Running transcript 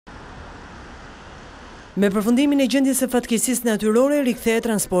Me përfundimin e gjendjes së fatkeqësisë natyrore, rikthehet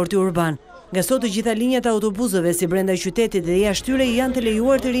transporti urban. Nga sot të gjitha linjat e autobusëve si brenda qytetit dhe jashtë tyre janë të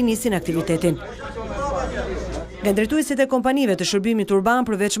lejuar të rinisin aktivitetin. Nga drejtuesit e kompanive të shërbimit urban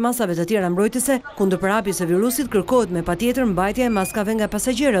përveç masave të tjera mbrojtëse, kundërparapjes së virusit kërkohet me patjetër mbajtja e maskave nga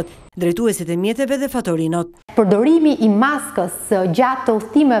pasagerët, drejtuesit e mjeteve dhe fatorinot. Përdorimi i maskës gjatë të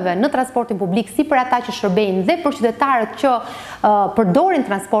udhëtimeve në transportin publik si për ata që shërbejnë dhe për qytetarët që përdorin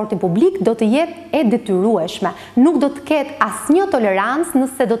transportin publik do të jetë e detyrueshme. Nuk do të ketë asnjë tolerancë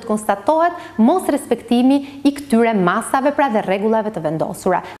nëse do të konstatohet mos respektimi i këtyre masave pra dhe rregullave të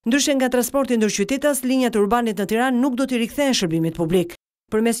vendosura. Ndryshe nga transporti ndërqytetas, linjat urbanit në Tiranë nuk do të rikthehen shërbimit publik.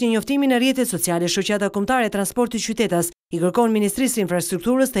 Përmes një njoftimi në rrjetet sociale, shoqata kombëtare e transportit qytetas i kërkon Ministrisë së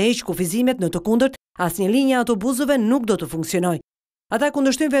Infrastrukturës të heqë kufizimet, në të kundërt, asnjë linjë autobusëve nuk do të funksionojë. Ata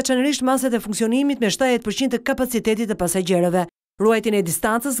kundërshtojnë veçanërisht masat e funksionimit me 70% të kapacitetit të pasagjerëve, ruajtjen e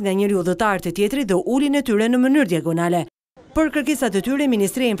distancës nga njëri udhëtar te tjetri dhe uljen e tyre në mënyrë diagonale. Për kërkesat e tyre,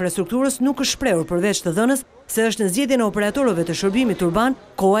 Ministria e Infrastrukturës nuk është shprehur përveç të dhënës se është në zgjedhjen e operatorëve të shërbimit urban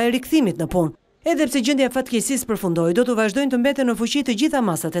koha e rikthimit në punë. Edhe pse gjendja e fatkeqësisë përfundoi, do të vazhdojnë të mbeten në fuqi të gjitha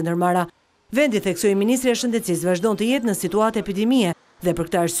masat e ndërmarra. Vendi, theksoi Ministria e Shëndetësisë, vazhdon të jetë në situatë epidemie dhe për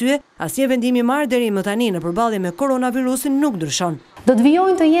këtë arsye, asnjë vendim i marrë deri më tani në përballje me koronavirusin nuk ndryshon. Do të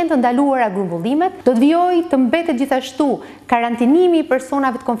vijojnë të jenë të ndaluara grumbullimet, do të vijojë të mbetet gjithashtu karantinimi i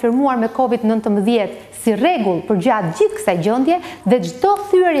personave të konfirmuar me COVID-19 si rregull për gjatë gjithë kësaj gjendje dhe çdo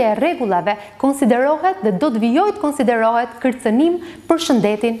thyerje e rregullave konsiderohet dhe do të vijojë të konsiderohet kërcënim për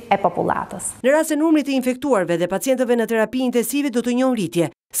shëndetin e popullatës. Në rast se numri i infektuarve dhe pacientëve në terapi intensive do të njohë rritje.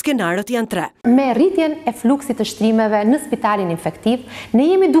 Skenarët janë 3. Me rritjen e fluksit të shtrimeve në spitalin infektiv, ne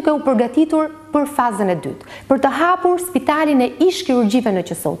jemi duke u përgatitur për fazën e dytë, për të hapur spitalin e ish kirurgjive në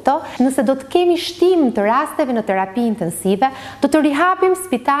QSOT. Nëse do të kemi shtim të rasteve në terapi intensive, do të rihapim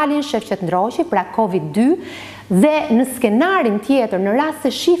spitalin Shefqet Ndroqi, pra COVID-2, dhe në skenarin tjetër, në rast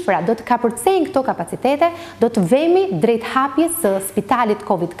se shifra do të kapërcejnë këto kapacitete, do të vemi drejt hapjes së spitalit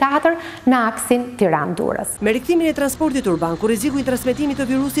COVID-4 në aksin Tiranë-Durrës. Me rikthimin e transportit urban, ku rreziku i transmetimit të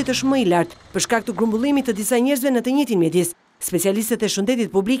virusit është më i lartë për shkak të grumbullimit të disa njerëzve në të njëjtin mjedis, specialistët e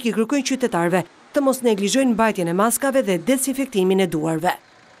shëndetit publik i kërkojnë qytetarëve të mos neglizhojnë mbajtjen e maskave dhe dezinfektimin e duarve.